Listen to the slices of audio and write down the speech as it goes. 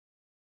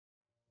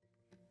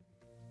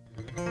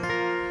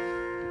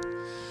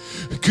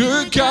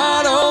Good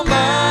God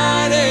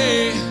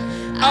Almighty,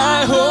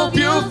 I hope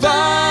you'll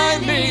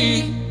find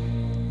me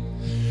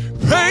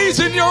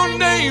praising your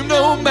name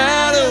no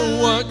matter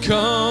what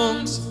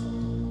comes.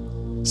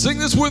 Sing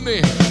this with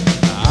me.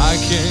 I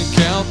can't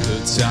count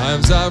the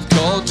times I've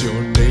called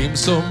your name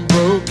some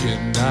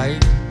broken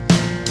night,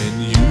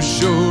 and you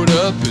showed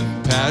up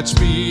and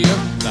patched me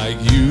up like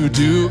you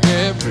do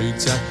every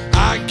time.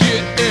 I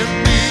get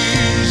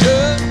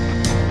amnesia,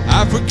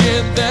 I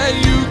forget that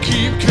you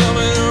keep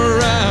coming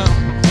around.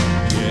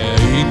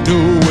 Yeah, ain't no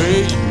way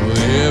you'll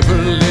ever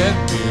let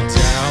me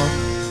down.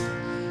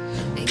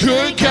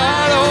 Good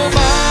God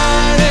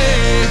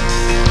Almighty,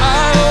 I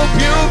hope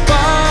you'll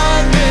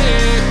find me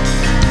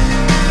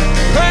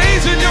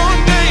praising your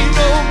name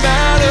no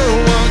matter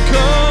what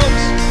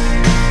comes.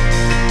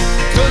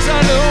 'Cause I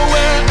know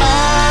where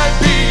I'd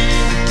be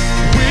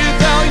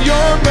without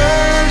your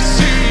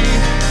mercy.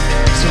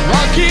 So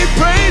I'll keep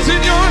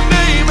praising your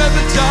name at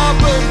the top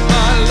of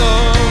my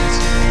lungs.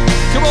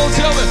 Come on,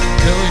 tell me,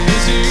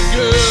 is he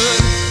good?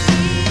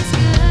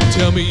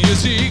 Tell me,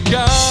 is he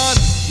God?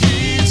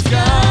 He's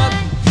God.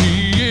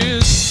 He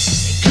is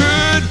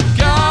good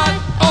God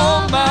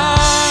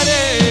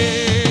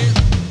Almighty.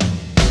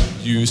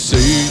 You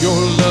say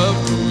your love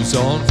goes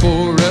on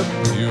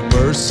forever, your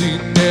mercy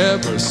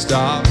never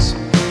stops.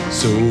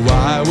 So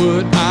why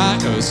would I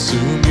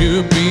assume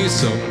you'd be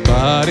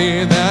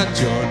somebody that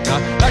you're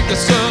not? Like the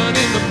sun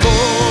in the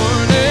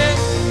morning,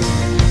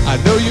 I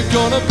know you're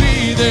gonna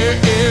be there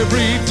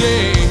every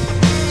day.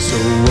 So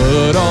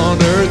what on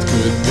earth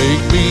could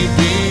make me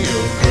be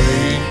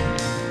afraid?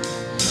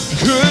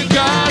 Good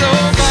God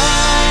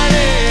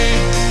Almighty,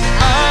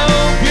 I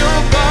hope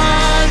you'll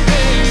find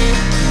me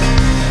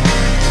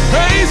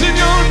praising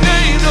your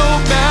name no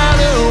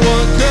matter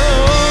what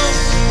comes.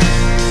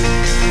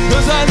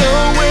 'Cause I know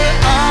where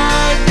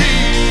I'd be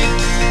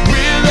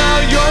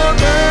without your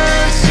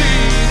mercy.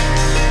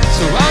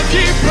 So I'll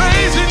keep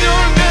praising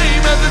your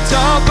name at the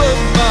top of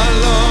my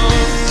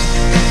lungs.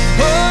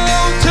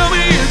 Oh, tell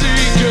me, is he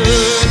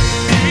good?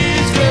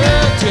 He's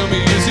good. Tell me,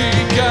 is he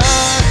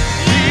God?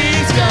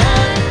 He's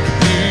God.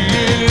 He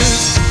is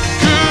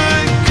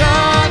good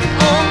God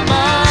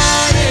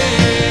Almighty.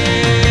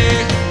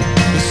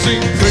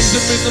 Sing, praise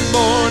him in the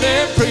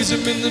morning, praise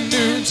him in the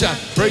noontime,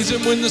 praise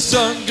him when the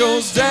sun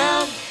goes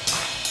down.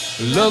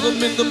 Love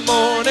him in the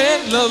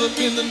morning, love him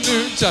in the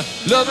noontime,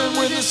 love him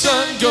when the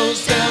sun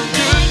goes down.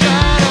 Good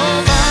God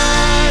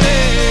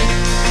Almighty,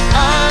 I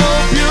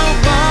hope you'll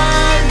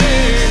find me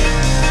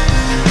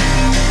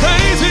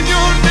praising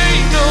your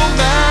name no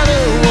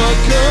matter what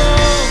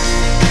comes.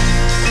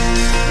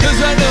 'Cause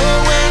I know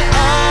where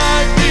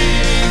I'd be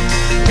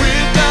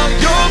without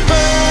your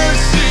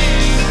mercy.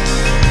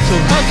 So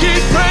I'll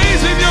keep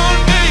praising your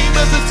name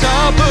at the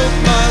top of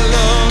my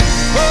lungs.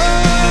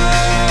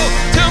 Oh,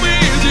 tell me,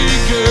 is he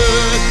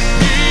good?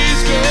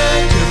 He's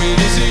good. Tell me,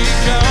 is he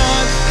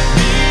God?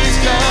 He's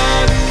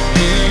God.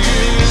 He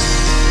is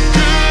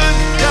good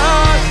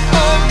God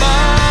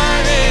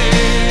Almighty.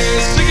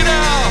 Sing it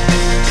out.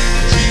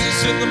 Jesus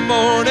in the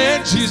morning,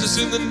 Jesus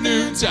in the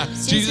noontime,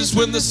 Jesus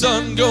when the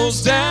sun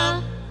goes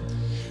down.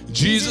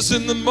 Jesus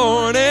in the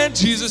morning,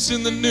 Jesus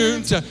in the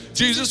noontime,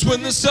 Jesus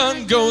when the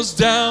sun goes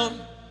down.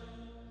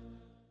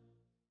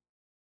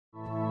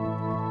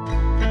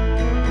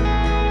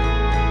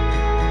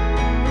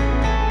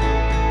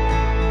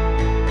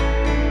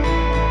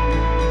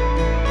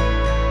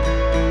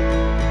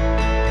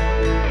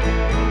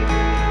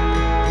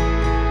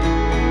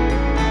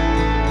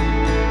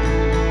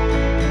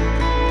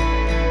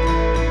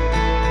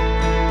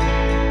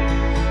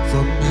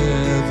 From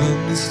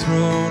heaven's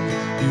throne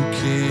you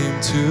came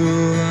to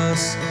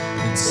us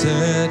and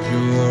set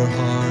your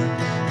heart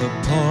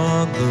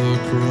upon the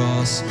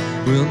cross.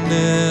 We'll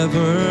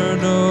never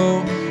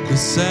know the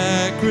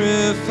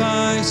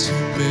sacrifice you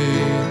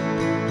made.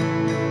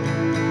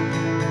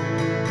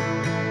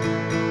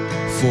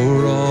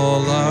 For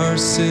all our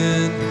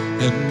sin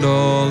and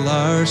all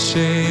our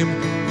shame,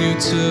 you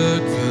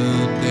took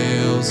the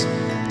nails,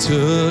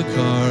 took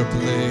our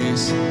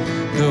place.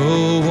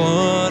 No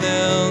one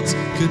else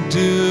could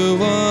do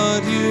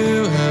what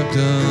you have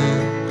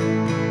done.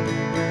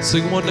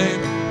 Sing one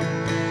name.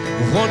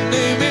 One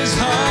name is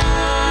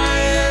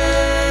higher,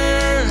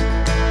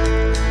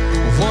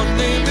 one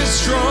name is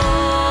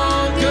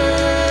stronger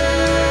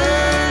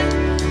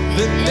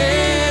than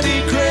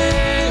any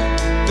grave,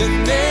 than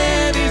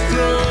any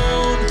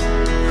throne.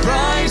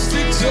 Christ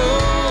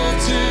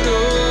exalted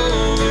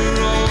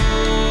over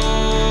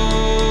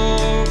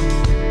all.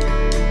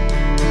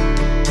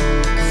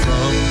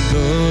 From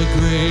the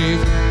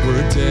grave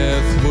where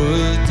death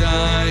would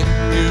die,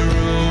 you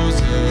rose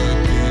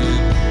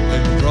again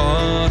and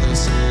brought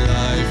us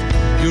life.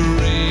 You're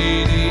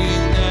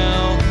reigning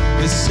now,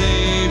 the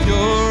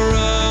Savior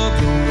of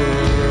the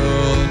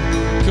world.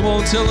 Come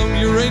on, tell them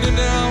you're reigning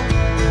now.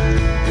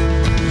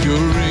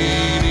 You're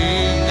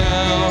reigning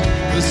now,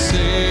 the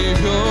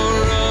Savior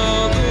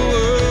of the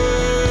world.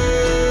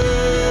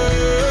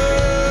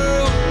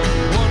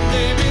 One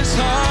name is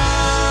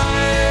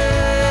higher,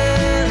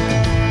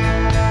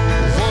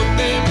 one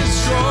name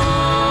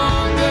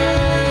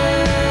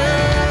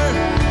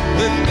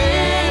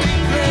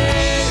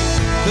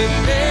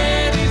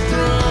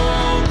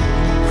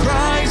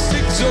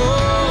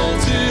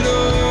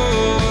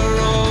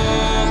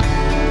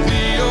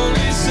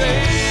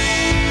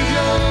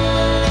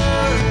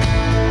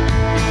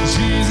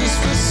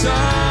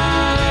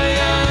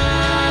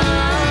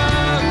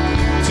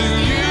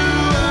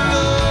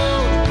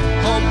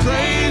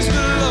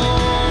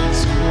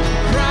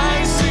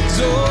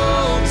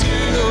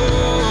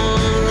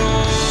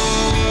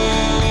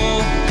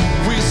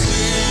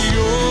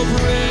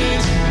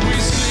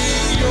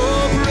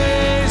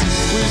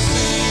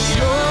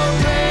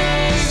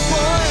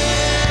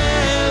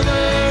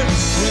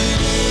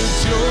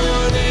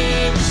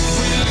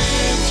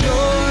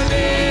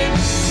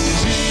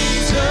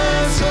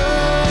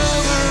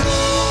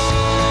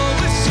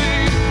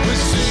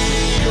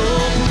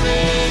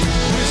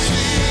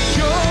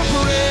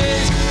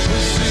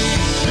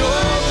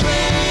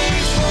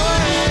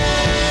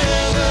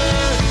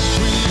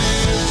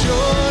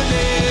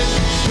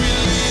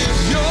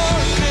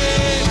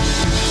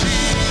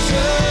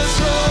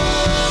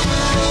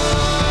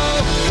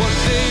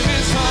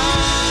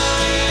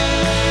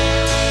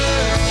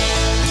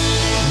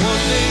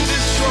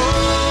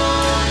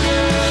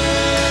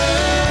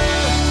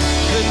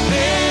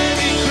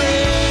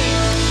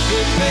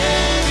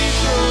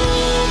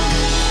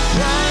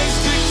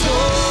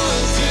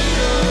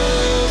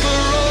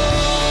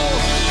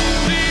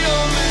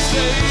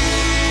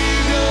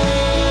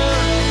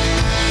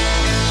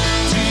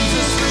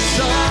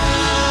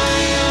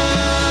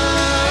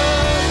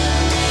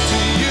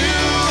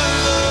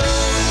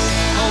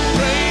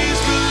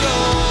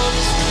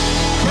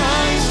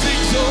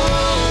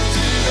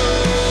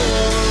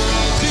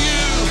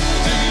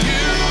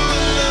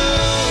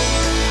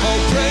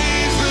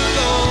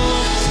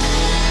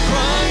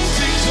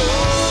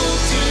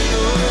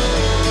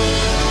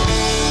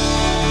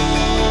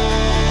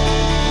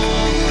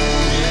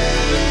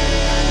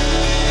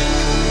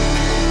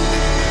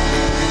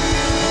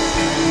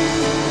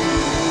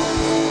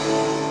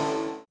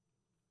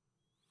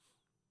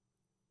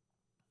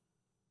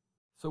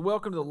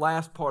welcome to the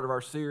last part of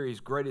our series,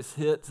 Greatest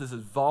Hits. This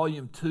is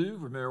Volume 2.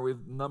 Remember, a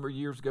number of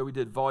years ago we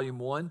did Volume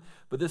 1.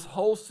 But this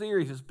whole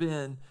series has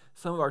been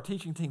some of our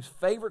teaching team's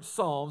favorite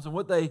Psalms and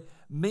what they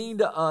mean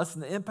to us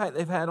and the impact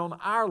they've had on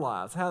our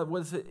lives. What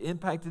has it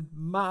impacted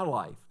my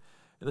life?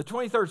 And the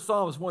 23rd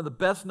Psalm is one of the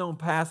best-known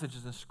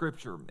passages in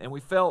Scripture, and we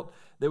felt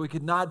that we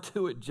could not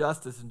do it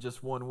justice in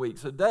just 1 week.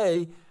 So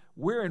today,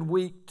 we're in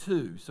week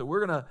 2, so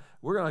we're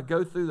gonna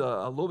go through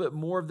a little bit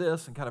more of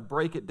this and kind of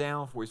break it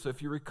down for you. So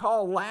if you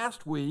recall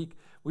last week,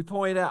 we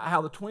pointed out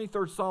how the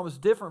 23rd Psalm is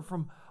different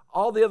from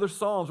all the other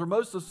Psalms, or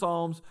most of the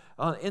Psalms,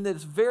 in that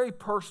it's very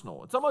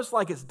personal. It's almost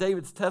like it's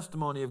David's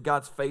testimony of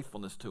God's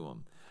faithfulness to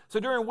him. So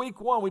during week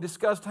 1, we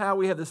discussed how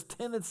we have this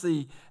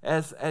tendency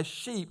as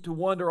sheep to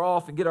wander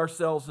off and get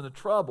ourselves into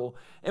trouble.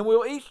 And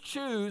we'll each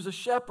choose a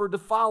shepherd to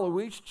follow.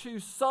 We each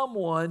choose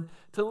someone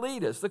to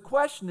lead us. The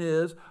question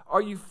is,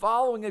 are you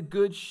following a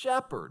good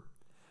shepherd?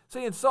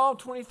 See, in Psalm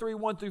 23,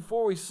 1 through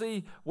 4, we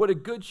see what a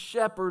good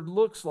shepherd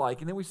looks like.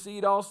 And then we see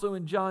it also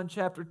in John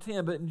chapter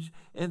 10. But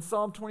in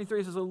Psalm 23,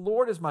 it says, "The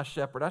Lord is my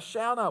shepherd, I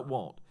shall not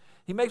want.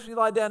 He makes me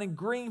lie down in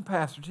green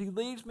pastures. He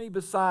leads me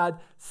beside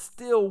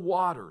still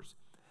waters.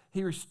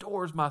 He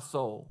restores my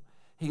soul.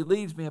 He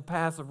leads me in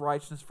paths of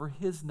righteousness for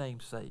His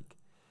name's sake.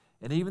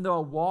 And even though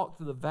I walk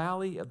through the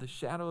valley of the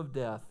shadow of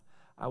death,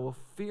 I will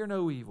fear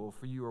no evil,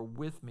 for you are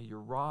with me. Your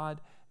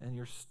rod and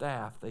your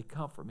staff, they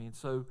comfort me." And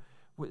so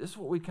this is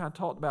what we kind of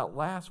talked about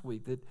last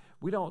week, that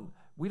we don't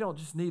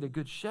just need a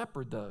good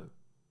shepherd, though.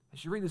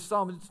 As you read the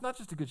Psalm, it's not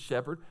just a good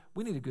shepherd.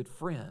 We need a good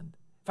friend.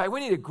 In fact, we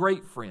need a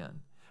great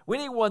friend. We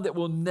need one that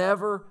will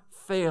never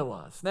fail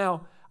us.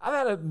 Now, I've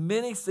had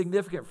many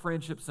significant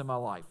friendships in my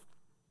life.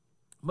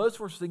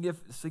 Most were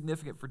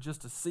significant for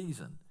just a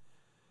season.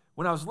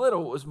 When I was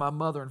little, it was my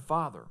mother and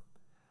father.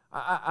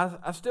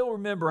 I still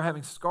remember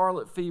having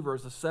scarlet fever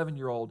as a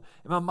 7-year-old,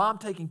 and my mom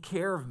taking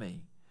care of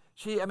me.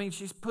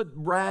 She's put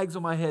rags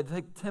on my head to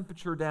take the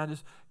temperature down,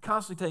 just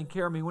constantly taking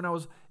care of me. When I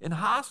was in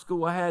high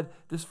school, I had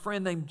this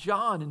friend named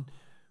John, and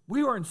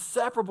we were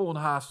inseparable in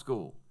high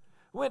school.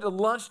 We went to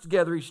lunch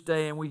together each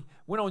day, and we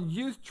went on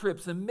youth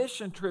trips and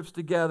mission trips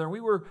together, and we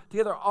were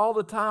together all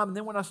the time. And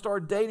then when I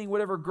started dating,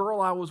 whatever girl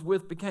I was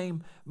with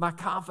became my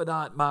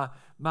confidant,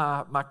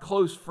 my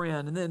close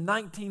friend. And then in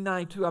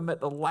 1992, I met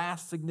the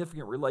last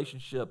significant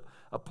relationship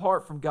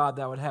apart from God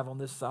that I would have on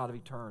this side of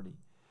eternity.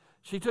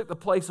 She took the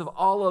place of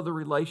all other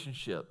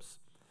relationships.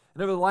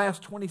 And over the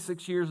last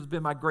 26 years has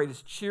been my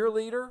greatest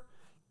cheerleader,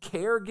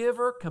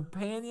 caregiver,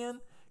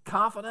 companion,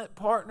 confidant,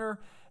 partner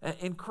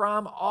in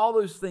crime, all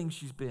those things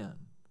she's been.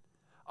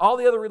 All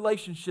the other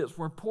relationships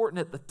were important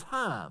at the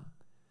time.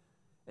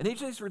 And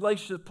each of these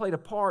relationships played a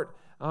part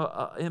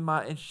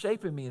in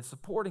shaping me and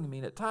supporting me,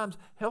 and at times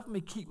helping me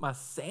keep my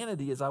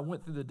sanity as I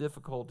went through the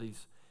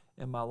difficulties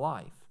in my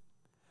life.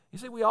 You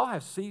see, we all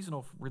have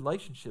seasonal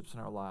relationships in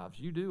our lives.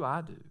 You do,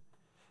 I do.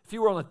 If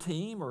you were on a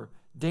team or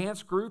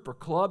dance group or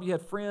club, you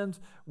had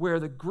friends where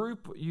the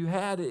group you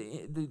had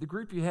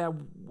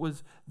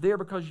was there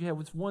because you had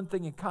this one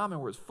thing in common,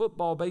 where it's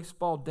football,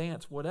 baseball,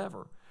 dance,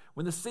 whatever.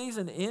 When the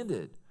season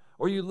ended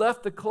or you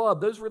left the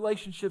club, those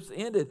relationships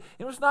ended.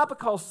 It was not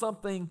because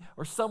something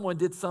or someone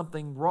did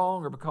something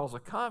wrong or because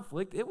of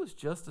conflict. It was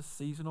just a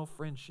seasonal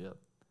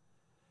friendship.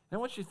 And I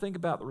want you to think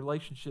about the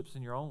relationships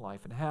in your own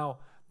life and how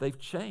they've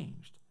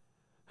changed.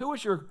 Who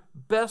was your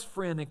best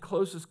friend and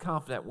closest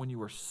confidant when you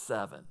were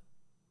 7?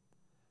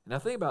 Now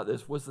think about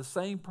this. Was this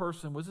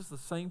the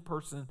same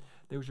person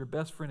that was your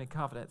best friend and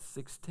confidant at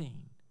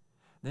 16?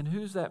 Then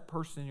who's that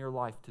person in your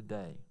life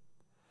today?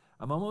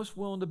 I'm almost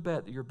willing to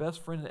bet that your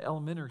best friend in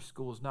elementary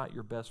school is not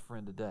your best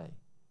friend today.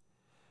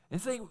 And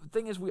the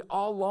thing is, we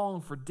all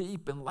long for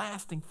deep and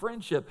lasting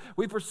friendship.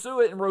 We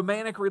pursue it in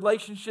romantic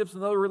relationships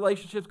and other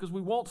relationships because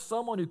we want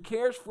someone who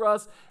cares for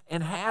us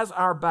and has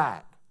our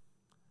back.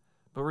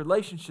 But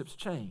relationships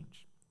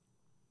change.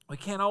 We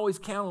can't always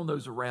count on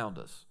those around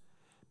us.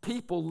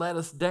 People let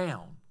us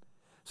down.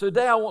 So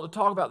today I want to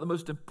talk about the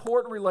most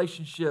important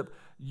relationship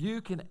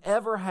you can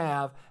ever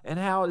have and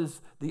how it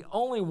is the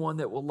only one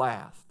that will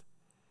last.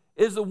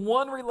 It is the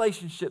one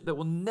relationship that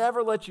will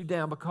never let you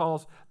down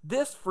because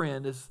this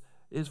friend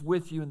is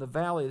with you in the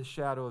valley of the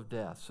shadow of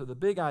death. So the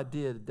big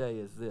idea today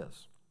is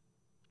this.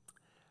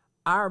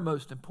 Our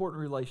most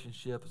important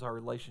relationship is our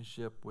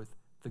relationship with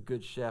the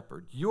Good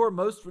Shepherd. Your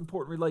most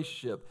important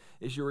relationship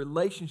is your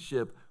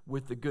relationship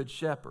with the Good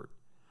Shepherd.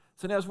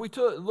 So now as we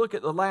look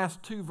at the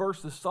last 2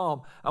 verses of the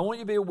Psalm, I want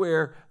you to be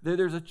aware that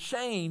there's a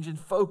change in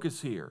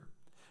focus here.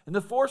 In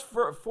the first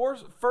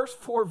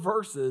 4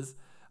 verses,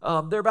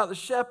 they're about the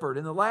shepherd,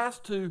 and the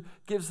last 2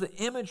 gives the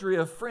imagery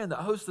of a friend that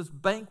hosts this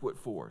banquet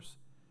for us.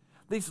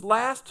 These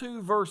last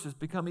 2 verses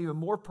become even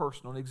more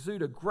personal and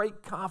exude a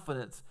great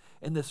confidence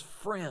in this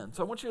friend.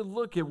 So I want you to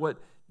look at what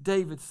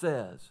David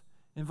says.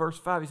 In verse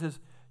 5, he says,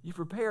 "You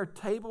prepare a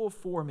table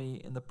before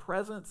me in the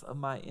presence of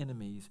my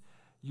enemies.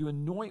 You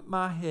anoint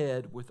my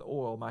head with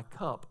oil. My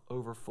cup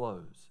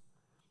overflows."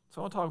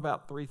 So I want to talk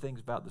about 3 things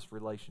about this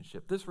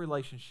relationship. This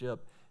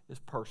relationship is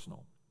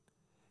personal.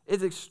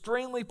 It's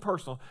extremely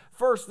personal.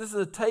 First, this is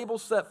a table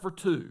set for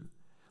 2.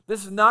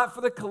 This is not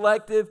for the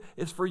collective.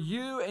 It's for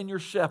you and your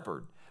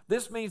shepherd.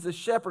 This means the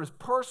shepherd has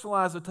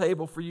personalized the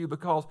table for you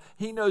because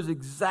he knows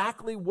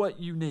exactly what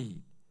you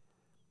need.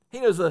 He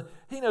knows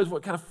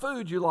what kind of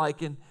food you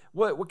like and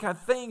what kind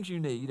of things you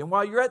need. And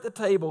while you're at the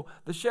table,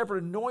 the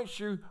shepherd anoints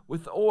you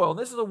with oil. And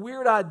this is a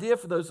weird idea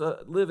for those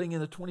living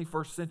in the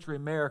 21st century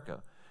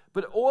America.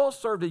 But oil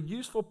served a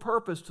useful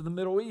purpose to the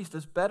Middle East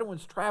as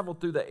Bedouins traveled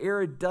through the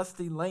arid,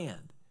 dusty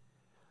land.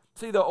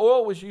 See, the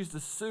oil was used to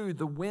soothe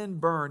the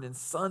wind-burned and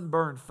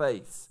sun-burned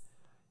face.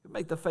 It would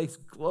make the face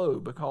glow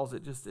because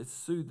it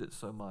soothed it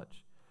so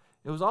much.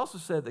 It was also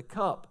said the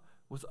cup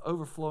was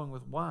overflowing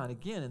with wine.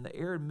 Again, in the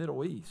arid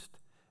Middle East,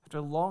 after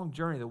a long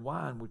journey, the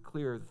wine would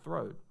clear the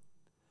throat.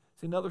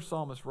 See, another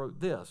psalmist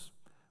wrote this: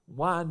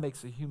 wine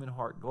makes the human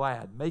heart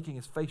glad, making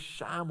his face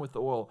shine with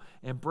oil,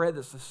 and bread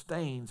that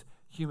sustains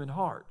human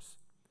hearts.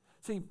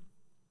 See,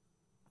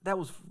 that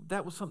was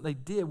something they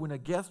did when a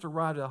guest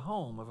arrived at a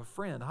home of a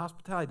friend.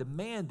 Hospitality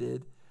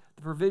demanded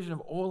the provision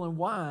of oil and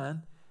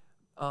wine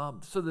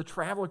so the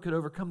traveler could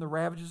overcome the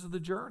ravages of the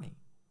journey.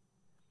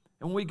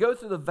 And when we go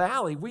through the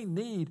valley, we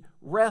need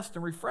rest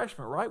and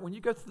refreshment, right? When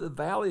you go through the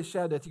valley of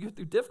shadow of death, you go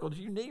through difficulties,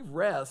 you need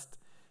rest.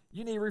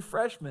 You need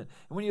refreshment.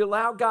 And when you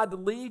allow God to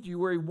lead you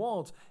where he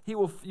wants,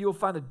 you'll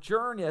find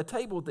a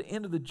table at the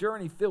end of the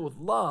journey filled with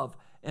love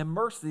and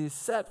mercy is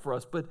set for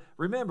us. But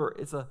remember,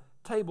 it's a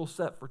table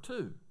set for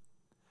two.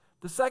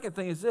 The second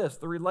thing is this: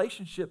 the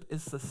relationship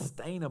is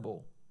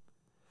sustainable.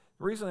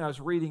 Recently, I was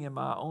reading in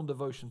my own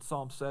devotion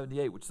Psalm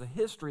 78, which is the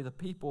history of the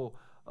people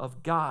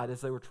of God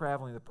as they were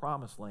traveling the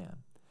Promised Land.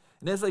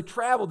 And as they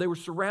traveled, they were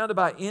surrounded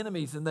by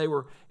enemies, and they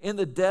were in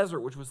the desert,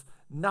 which was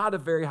not a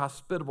very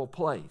hospitable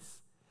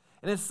place.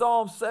 And in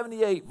Psalm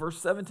 78, verse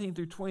 17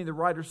 through 20, the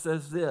writer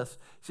says this.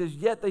 He says,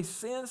 "Yet they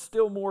sinned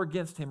still more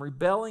against him,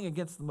 rebelling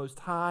against the Most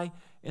High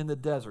in the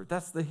desert."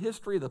 That's the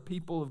history of the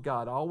people of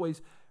God,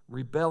 always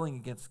rebelling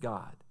against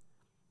God.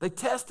 They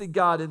tested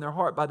God in their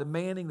heart by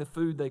demanding the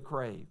food they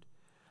craved.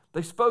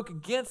 They spoke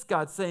against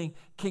God, saying,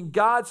 "Can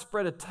God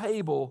spread a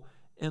table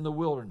in the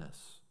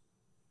wilderness?"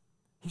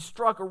 He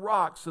struck a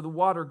rock so the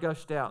water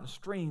gushed out and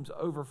streams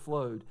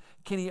overflowed.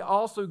 Can he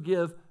also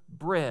give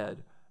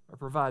bread or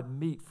provide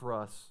meat for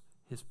us,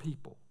 his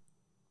people?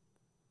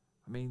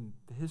 I mean,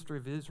 the history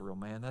of Israel,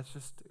 man, that's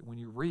just, when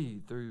you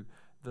read through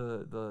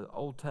the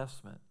Old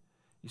Testament,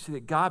 you see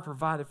that God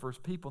provided for his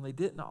people, and they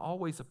didn't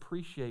always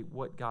appreciate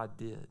what God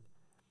did.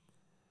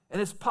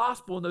 And it's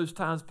possible in those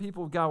times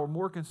people of God were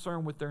more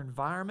concerned with their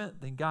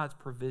environment than God's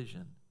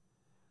provision.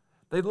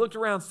 They looked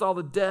around, saw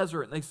the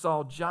desert, and they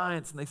saw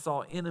giants, and they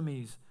saw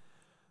enemies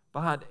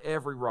behind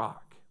every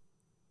rock.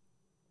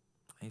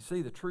 And you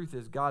see, the truth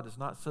is God does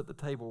not set the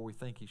table where we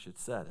think he should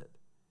set it,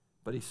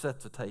 but he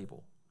sets a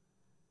table.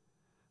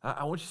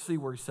 I want you to see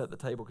where he set the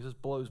table, because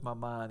this blows my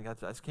mind. I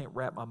just can't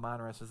wrap my mind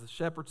around it. It says the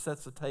shepherd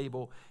sets the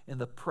table in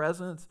the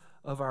presence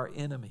of our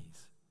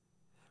enemies.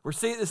 We're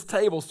seeing this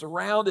table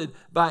surrounded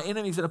by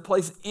enemies in a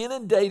place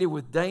inundated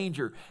with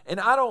danger. And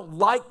I don't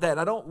like that.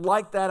 I don't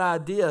like that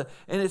idea.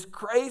 And it's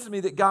crazy to me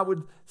that God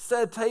would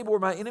set a table where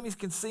my enemies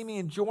can see me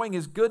enjoying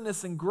his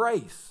goodness and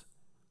grace.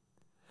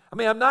 I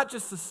mean, I'm not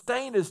just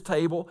sustained his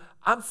table,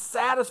 I'm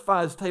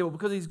satisfied his table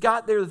because he's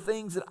got there the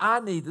things that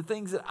I need, the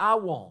things that I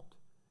want.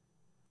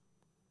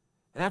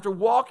 And after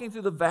walking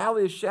through the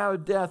valley of shadow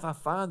of death, I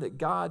find that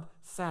God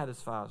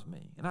satisfies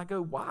me. And I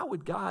go, why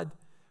would God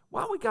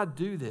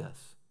do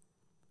this?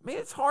 I mean,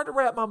 it's hard to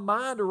wrap my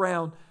mind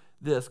around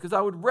this, because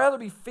I would rather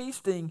be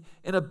feasting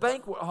in a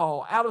banquet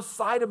hall out of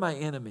sight of my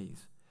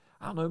enemies.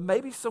 I don't know,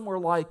 maybe somewhere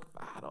like,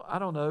 I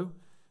don't know,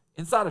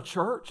 inside a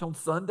church on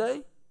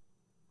Sunday.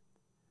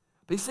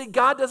 But you see,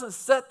 God doesn't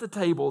set the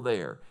table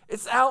there.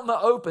 It's out in the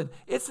open.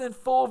 It's in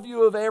full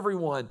view of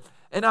everyone.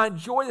 And I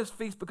enjoy this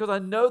feast because I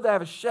know that I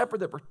have a shepherd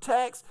that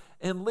protects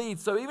and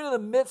leads. So even in the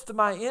midst of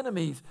my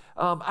enemies,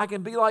 I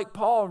can be like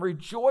Paul and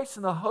rejoice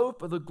in the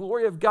hope of the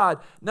glory of God.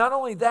 Not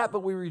only that, but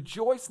we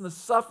rejoice in the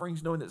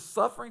sufferings, knowing that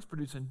sufferings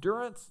produce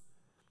endurance,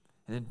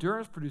 and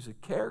endurance produces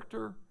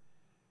character.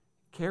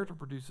 Character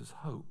produces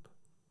hope.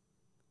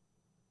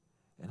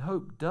 And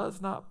hope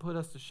does not put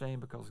us to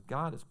shame, because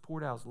God has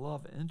poured out his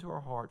love into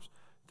our hearts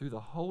through the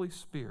Holy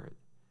Spirit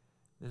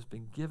that has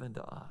been given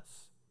to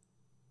us.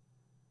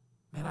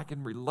 Man, I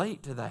can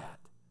relate to that.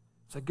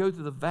 So I go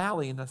through the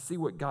valley and I see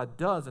what God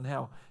does and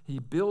how he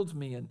builds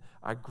me, and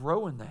I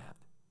grow in that.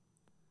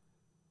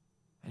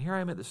 And here I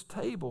am at this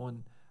table,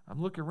 and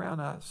I'm looking around,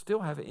 and I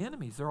still have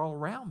enemies. They're all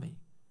around me.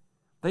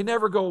 They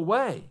never go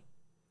away.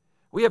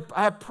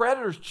 I have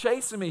predators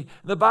chasing me.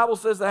 The Bible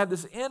says I have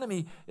this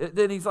enemy,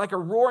 that he's like a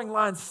roaring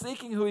lion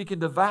seeking who he can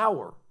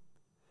devour.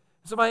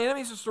 So my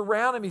enemies are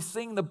surrounding me,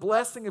 seeing the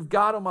blessing of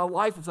God on my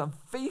life as I'm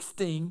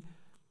feasting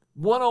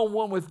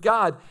one-on-one with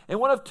God. And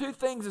one of two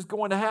things is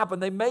going to happen.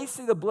 They may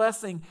see the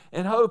blessing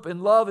and hope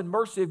and love and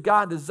mercy of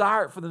God and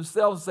desire it for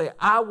themselves and say,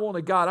 I want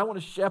a God, I want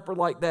a shepherd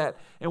like that,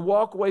 and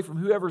walk away from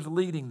whoever's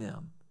leading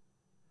them.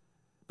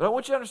 But I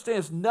want you to understand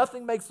this,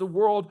 nothing makes the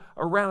world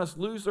around us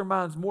lose their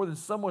minds more than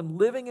someone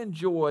living in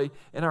joy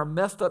in our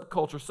messed up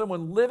culture,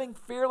 someone living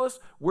fearless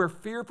where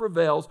fear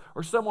prevails,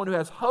 or someone who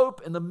has hope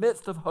in the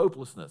midst of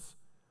hopelessness.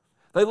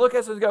 They look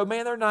at us and go,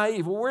 man, they're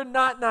naive. Well, we're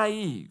not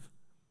naive.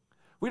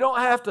 We don't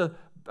have to,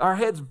 our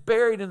heads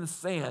buried in the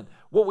sand.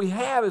 What we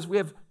have is we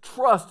have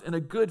trust in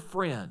a good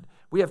friend.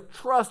 We have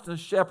trust in a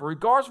shepherd.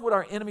 Regardless of what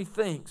our enemy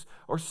thinks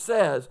or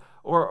says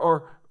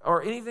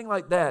or anything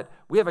like that,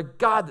 we have a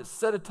God that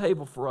set a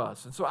table for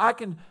us. And so I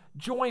can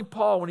join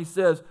Paul when he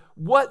says,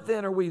 what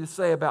then are we to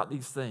say about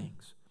these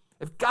things?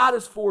 If God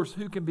is for us,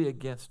 who can be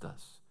against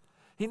us?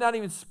 He not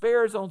even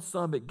spared his own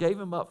son, but gave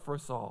him up for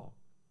us all.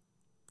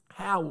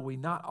 How will we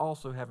not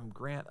also have him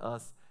grant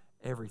us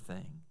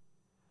everything?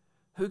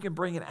 Who can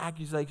bring an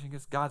accusation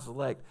against God's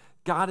elect?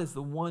 God is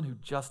the one who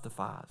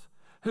justifies.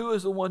 Who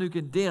is the one who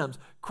condemns?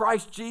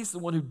 Christ Jesus, the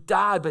one who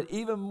died, but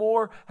even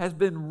more has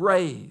been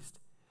raised.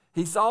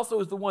 He also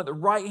is the one at the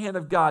right hand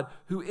of God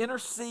who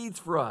intercedes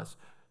for us.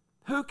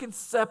 Who can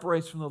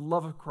separate us from the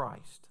love of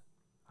Christ?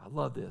 I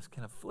love this.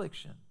 Can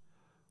affliction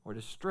or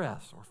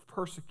distress or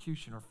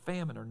persecution or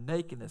famine or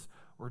nakedness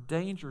or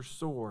danger or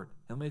sword,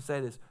 and let me say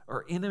this,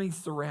 or enemies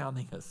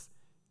surrounding us,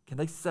 can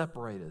they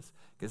separate us?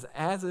 Because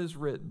as it is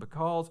written,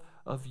 because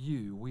of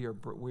you, we're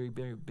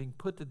being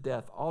put to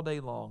death all day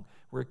long.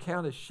 We're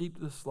accounted as sheep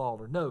to the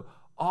slaughter. No,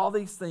 all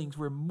these things,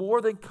 we're more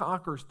than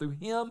conquerors through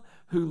him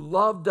who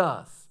loved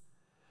us.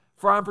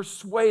 For I am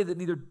persuaded that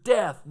neither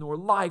death, nor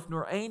life,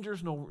 nor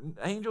angels,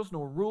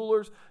 nor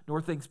rulers, nor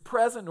things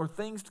present, nor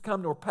things to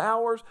come, nor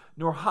powers,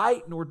 nor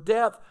height, nor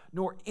depth,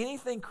 nor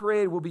anything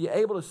created will be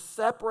able to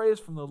separate us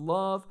from the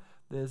love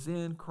that is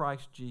in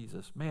Christ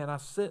Jesus. Man, I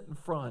sit in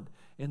front,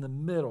 in the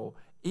middle,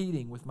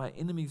 eating with my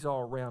enemies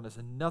all around us,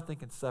 and nothing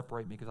can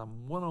separate me because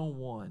I'm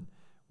one-on-one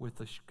with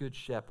the good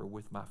shepherd,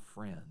 with my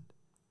friend.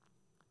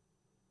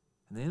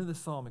 And the end of the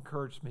psalm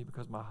encourages me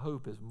because my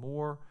hope is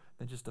more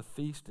than just a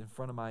feast in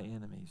front of my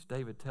enemies.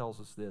 David tells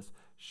us this,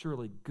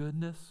 surely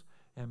goodness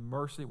and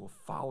mercy will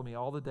follow me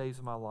all the days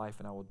of my life,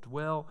 and I will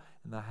dwell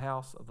in the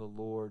house of the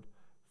Lord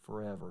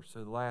forever.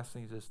 So the last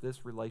thing is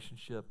this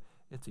relationship,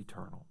 it's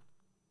eternal.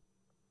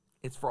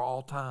 It's for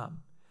all time.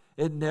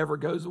 It never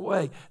goes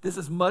away. This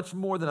is much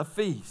more than a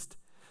feast.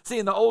 See,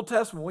 in the Old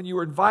Testament, when you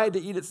were invited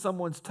to eat at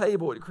someone's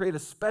table, it created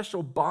a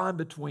special bond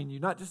between you.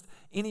 Not just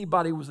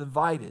anybody was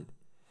invited.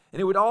 And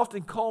it would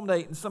often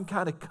culminate in some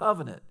kind of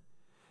covenant.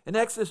 In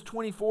Exodus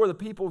 24, the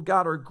people of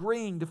God are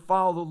agreeing to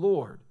follow the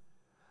Lord.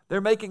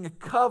 They're making a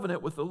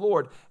covenant with the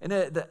Lord. And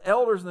the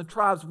elders and the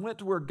tribes went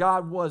to where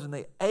God was, and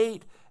they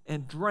ate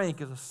and drank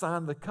as a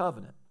sign of the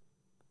covenant.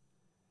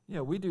 You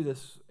know, we do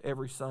this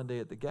every Sunday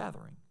at the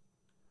gathering.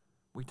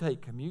 We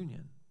take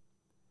communion.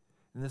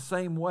 In the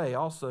same way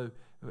also,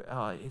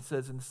 it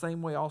says, in the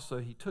same way also,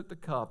 he took the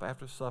cup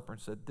after supper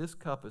and said, this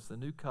cup is the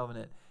new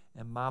covenant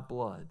in my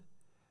blood.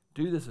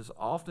 Do this as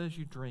often as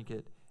you drink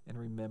it in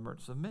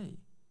remembrance of me.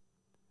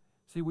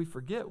 See, we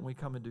forget when we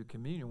come and do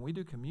communion. When we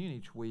do communion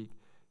each week,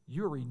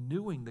 you're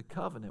renewing the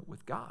covenant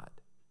with God.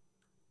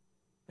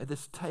 At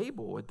this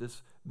table, at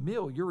this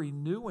meal, you're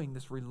renewing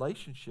this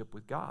relationship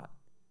with God.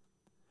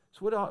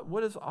 So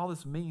what does all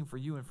this mean for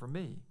you and for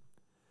me?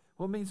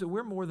 Well, it means that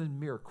we're more than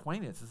mere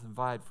acquaintances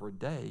invited for a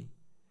day.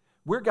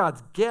 We're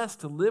God's guests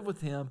to live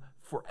with him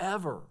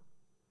forever.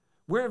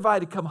 We're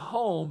invited to come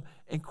home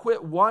and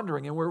quit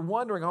wandering, and we're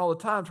wandering all the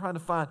time trying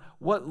to find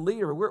what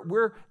leader.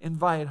 We're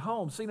invited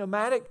home. See,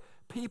 nomadic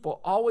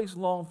people always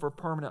long for a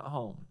permanent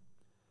home.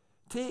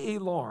 T.E.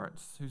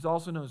 Lawrence, who's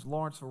also known as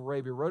Lawrence of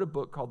Arabia, wrote a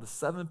book called The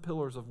 7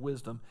 Pillars of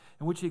Wisdom,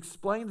 in which he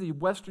explained to the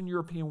Western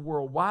European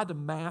world why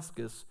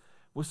Damascus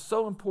was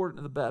so important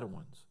to the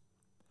Bedouins.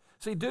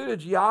 See, due to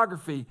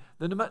geography,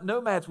 the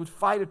nomads would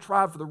fight a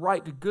tribe for the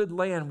right to good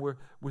land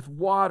with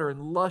water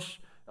and lush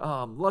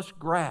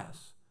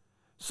grass.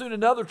 Soon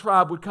another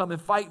tribe would come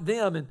and fight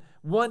them, and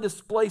one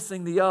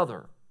displacing the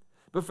other.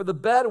 But for the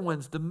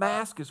Bedouins,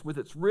 Damascus, with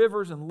its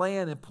rivers and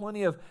land and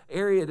plenty of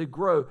area to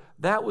grow,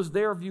 that was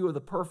their view of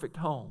the perfect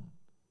home.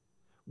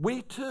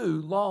 We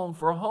too long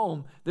for a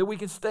home that we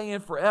can stay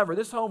in forever.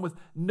 This home with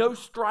no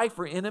strife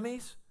or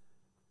enemies.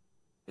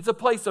 It's a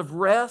place of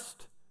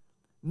rest,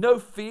 no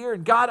fear,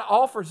 and God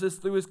offers this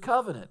through his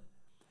covenant.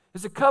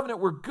 It's a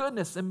covenant where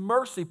goodness and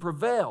mercy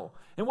prevail.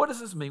 And what does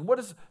this mean? What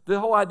is the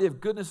whole idea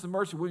of goodness and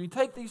mercy? When you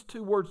take these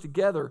two words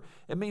together,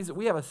 it means that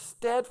we have a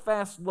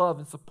steadfast love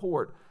and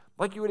support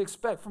like you would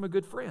expect from a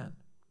good friend.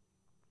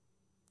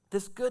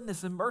 This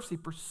goodness and mercy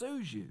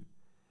pursues you.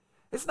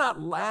 It's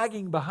not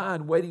lagging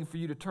behind, waiting for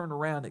you to turn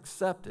around and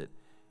accept it.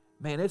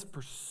 Man, it's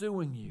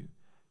pursuing you,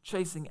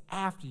 chasing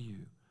after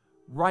you,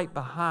 right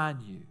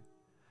behind you.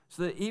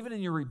 So that even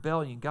in your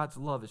rebellion, God's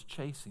love is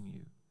chasing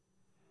you.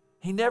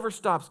 He never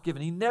stops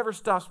giving. He never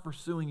stops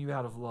pursuing you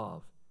out of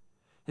love.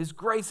 His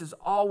grace is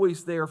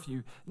always there for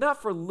you,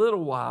 not for a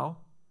little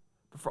while,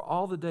 but for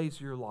all the days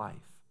of your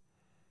life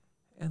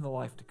and the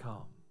life to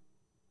come.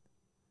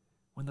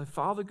 When they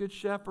follow the Good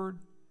Shepherd,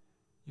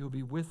 you'll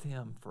be with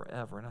him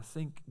forever. And I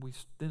think we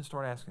then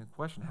start asking the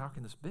question, how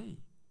can this be?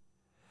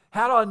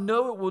 How do I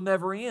know it will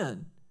never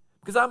end?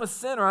 Because I'm a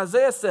sinner.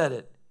 Isaiah said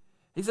it.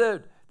 He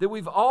said that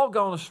we've all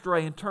gone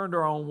astray and turned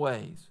our own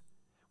ways.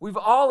 We've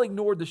all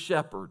ignored the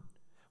shepherd.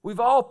 We've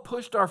all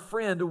pushed our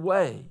friend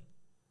away.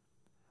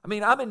 I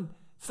mean,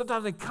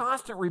 sometimes in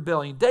constant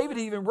rebellion. David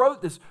even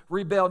wrote this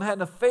rebellion, had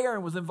an affair,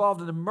 and was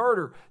involved in a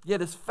murder.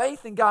 Yet his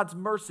faith in God's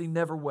mercy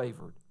never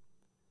wavered.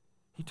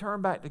 He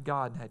turned back to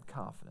God and had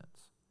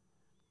confidence.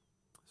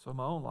 So in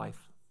my own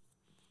life,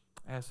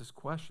 I ask this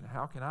question: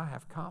 how can I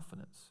have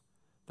confidence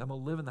that I'm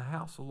going to live in the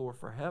house of the Lord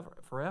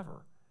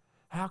forever?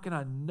 How can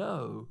I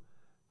know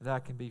that I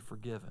can be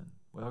forgiven?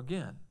 Well,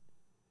 again,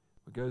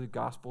 we go to the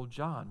Gospel of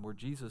John, where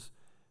Jesus,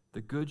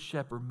 the Good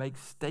Shepherd,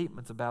 makes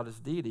statements about his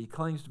deity. He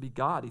claims to be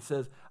God. He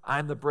says,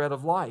 I'm the bread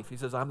of life. He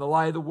says, I'm the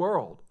light of the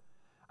world.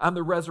 I'm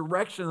the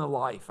resurrection of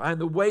life. I am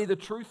the way, the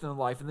truth, and the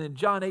life. And then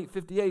John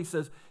 8:58, he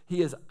says,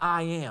 he is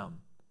I am,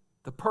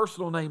 the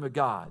personal name of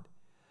God.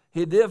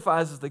 He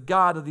identifies as the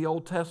God of the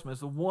Old Testament, as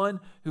the one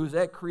who is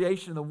at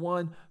creation, the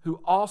one who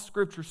all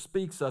Scripture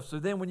speaks of. So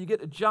then when you get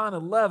to John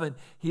 11,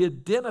 he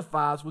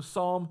identifies with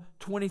Psalm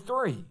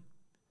 23.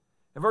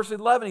 In verse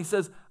 11, he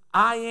says,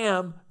 I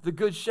am the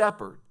Good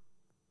Shepherd.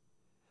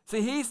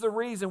 See, he's the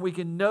reason we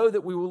can know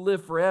that we will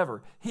live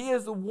forever. He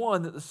is the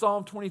one that the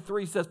Psalm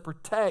 23 says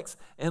protects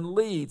and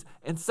leads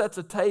and sets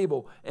a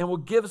table and will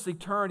give us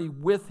eternity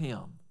with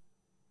him.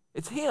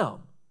 It's him.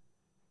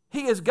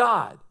 He is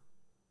God.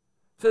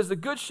 It says the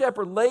Good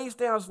Shepherd lays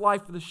down his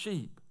life for the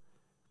sheep.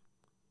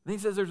 And he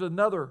says there's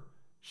another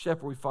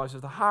shepherd we follow. He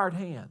says the hired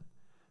hand.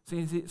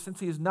 See, since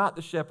he is not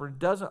the shepherd and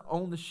doesn't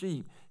own the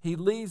sheep, he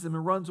leaves them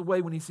and runs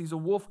away when he sees a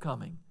wolf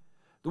coming.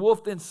 The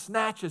wolf then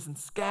snatches and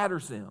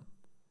scatters them.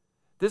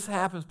 This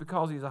happens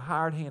because he's a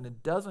hired hand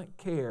and doesn't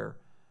care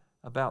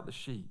about the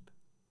sheep.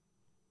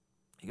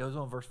 He goes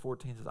on, verse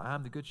 14, says, I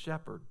am the good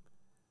shepherd.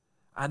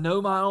 I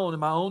know my own, and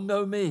my own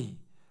know me.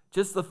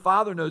 Just the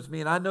Father knows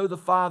me, and I know the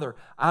Father.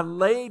 I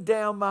lay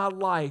down my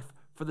life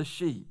for the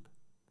sheep.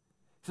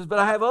 He says, but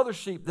I have other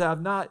sheep that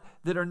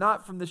are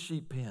not from the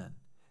sheep pen,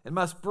 and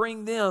must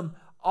bring them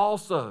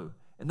also,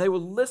 and they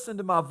will listen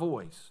to my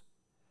voice.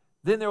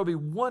 Then there will be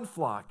one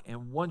flock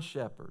and one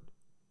shepherd.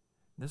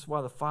 And this is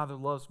why the Father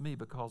loves me,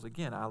 because,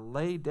 again, I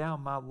lay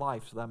down my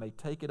life so that I may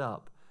take it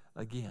up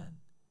again.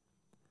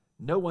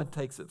 No one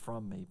takes it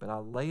from me, but I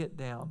lay it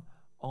down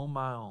on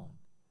my own.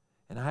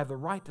 And I have the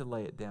right to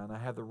lay it down. I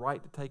have the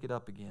right to take it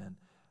up again.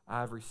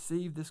 I have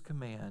received this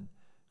command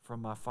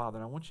from my Father.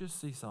 And I want you to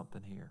see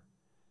something here,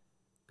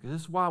 because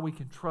this is why we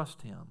can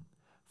trust him.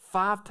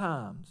 5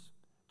 times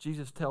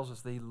Jesus tells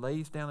us that he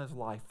lays down his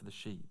life for the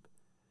sheep,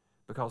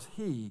 because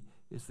he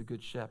is the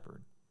good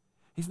shepherd.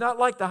 He's not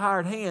like the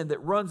hired hand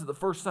that runs at the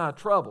first sign of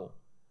trouble.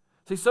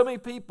 See, so many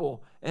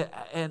people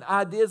and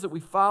ideas that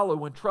we follow,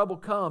 when trouble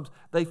comes,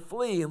 they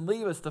flee and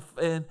leave us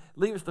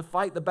to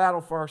fight the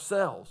battle for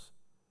ourselves.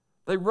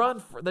 They run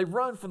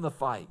from the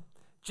fight.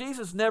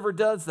 Jesus never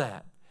does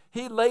that.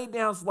 He laid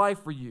down his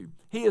life for you.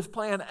 He is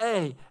plan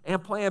A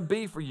and plan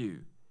B for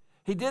you.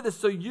 He did this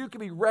so you can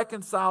be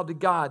reconciled to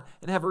God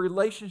and have a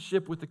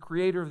relationship with the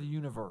Creator of the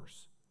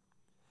universe.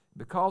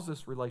 Because of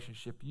this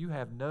relationship, you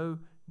have no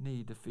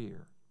need to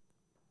fear.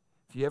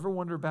 If you ever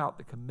wonder about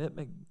the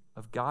commitment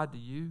of God to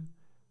you,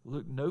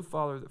 look no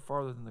farther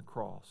than the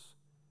cross.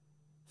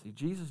 See,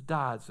 Jesus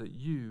died so that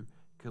you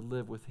could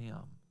live with him.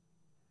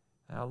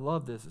 And I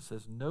love this. It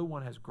says, no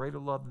one has greater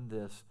love than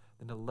this,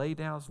 than to lay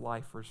down his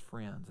life for his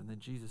friends. And then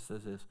Jesus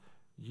says this,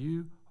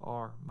 you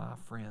are my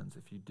friends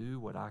if you do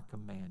what I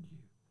command you.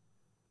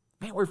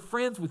 Man, we're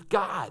friends with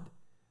God.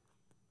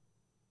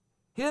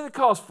 He doesn't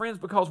call us friends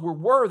because we're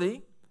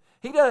worthy.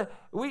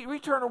 We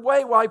turn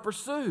away while he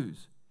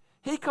pursues.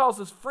 He calls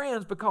us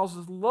friends because of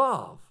his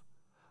love.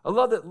 A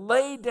love that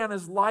laid down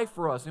his life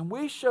for us. And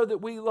we show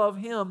that we love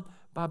him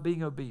by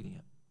being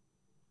obedient.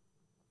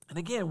 And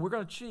again, we're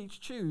going to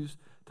choose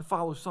to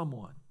follow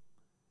someone.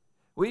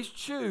 We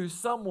choose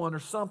someone or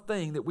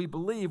something that we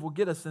believe will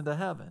get us into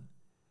heaven.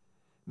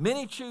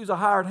 Many choose a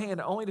hired hand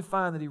only to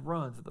find that he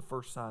runs at the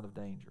first sign of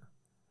danger.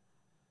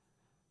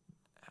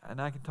 And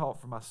I can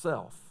talk for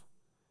myself.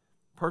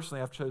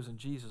 Personally, I've chosen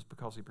Jesus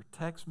because he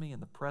protects me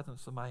in the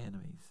presence of my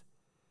enemies.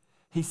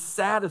 He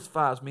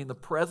satisfies me in the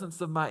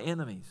presence of my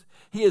enemies.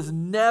 He has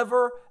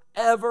never,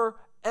 ever,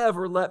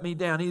 ever let me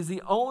down. He is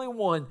the only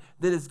one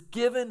that has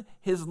given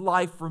his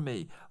life for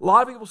me. A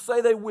lot of people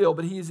say they will,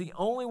 but he is the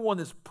only one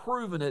that's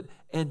proven it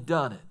and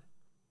done it.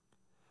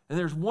 And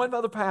there's one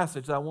other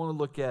passage that I want to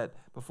look at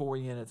before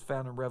we end. It's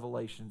found in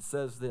Revelation. It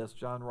says this,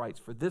 John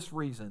writes, for this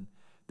reason,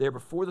 they are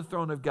before the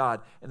throne of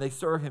God, and they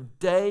serve him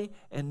day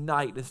and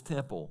night in his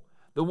temple.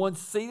 The one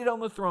seated on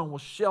the throne will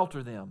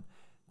shelter them.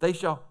 They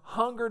shall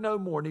hunger no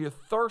more, neither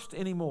thirst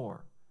any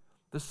more.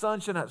 The sun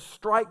shall not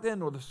strike them,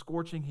 nor the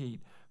scorching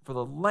heat. For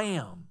the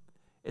Lamb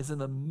is in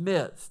the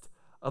midst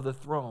of the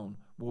throne,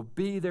 will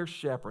be their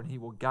shepherd, and he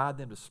will guide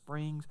them to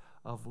springs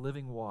of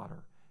living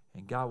water.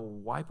 And God will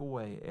wipe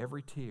away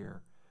every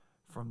tear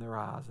from their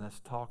eyes. And that's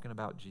talking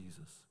about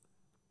Jesus.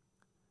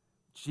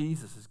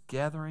 Jesus is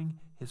gathering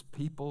his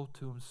people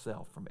to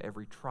himself from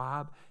every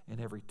tribe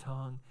and every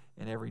tongue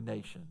and every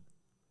nation.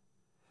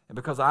 And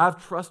because I've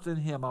trusted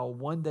in him, I will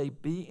one day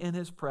be in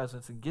his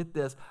presence. And get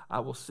this, I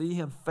will see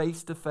him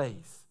face to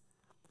face.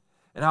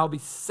 And I will be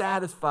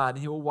satisfied, and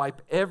he will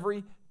wipe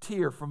every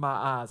tear from my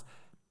eyes.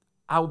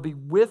 I will be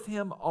with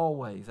him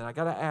always. And I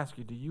got to ask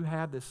you, do you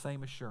have this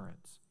same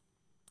assurance?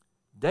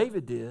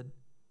 David did.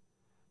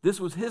 This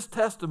was his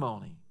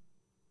testimony.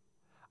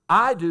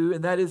 I do,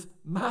 and that is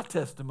my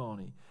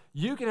testimony.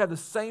 You can have the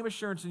same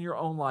assurance in your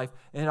own life,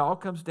 and it all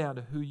comes down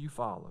to who you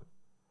follow.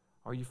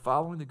 Are you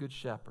following the Good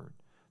Shepherd,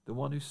 the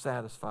one who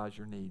satisfies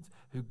your needs,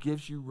 who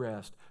gives you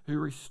rest, who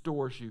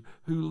restores you,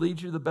 who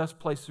leads you to the best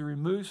place, who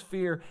removes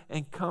fear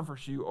and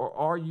comforts you, or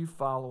are you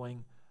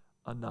following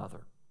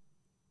another?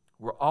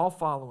 We're all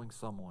following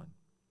someone.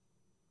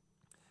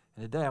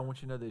 And today I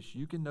want you to know this.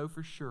 You can know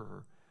for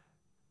sure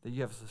that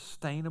you have a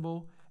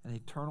sustainable and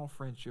eternal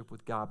friendship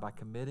with God by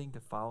committing to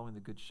following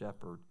the Good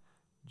Shepherd,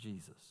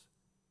 Jesus.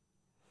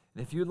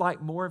 And if you'd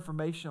like more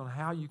information on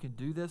how you can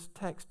do this,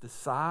 text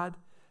DECIDE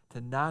to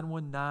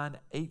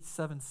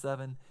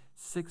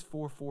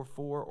 919-877-6444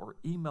 or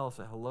email us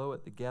at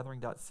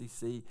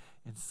hello@thegathering.cc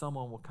and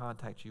someone will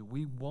contact you.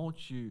 We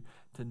want you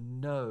to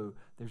know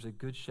there's a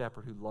good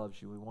shepherd who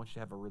loves you. We want you to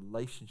have a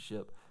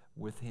relationship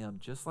with him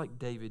just like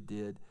David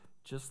did,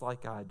 just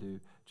like I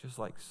do, just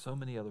like so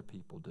many other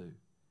people do.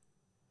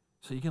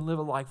 So you can live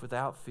a life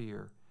without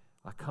fear,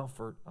 a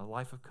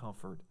life of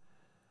comfort,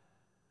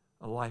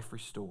 a life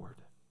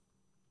restored.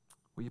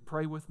 Will you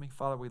pray with me?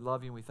 Father, we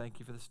love you and we thank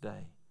you for this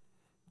day.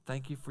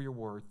 Thank you for your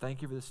word.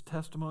 Thank you for this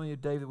testimony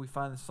of David we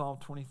find in Psalm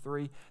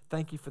 23.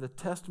 Thank you for the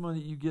testimony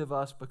that you give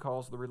us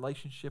because of the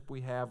relationship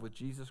we have with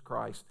Jesus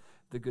Christ,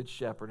 the Good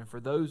Shepherd. And for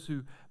those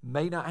who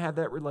may not have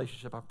that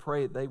relationship, I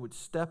pray that they would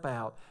step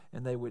out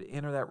and they would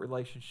enter that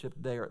relationship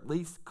today, or at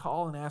least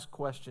call and ask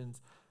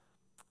questions,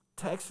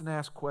 text and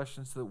ask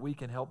questions so that we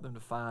can help them to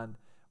find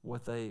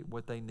what they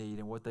need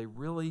and what they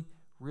really,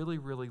 really,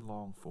 really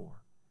long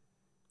for.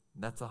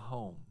 And that's a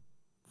home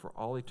for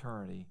all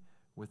eternity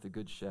with the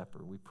Good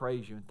Shepherd. We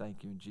praise you and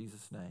thank you in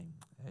Jesus' name.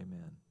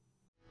 Amen.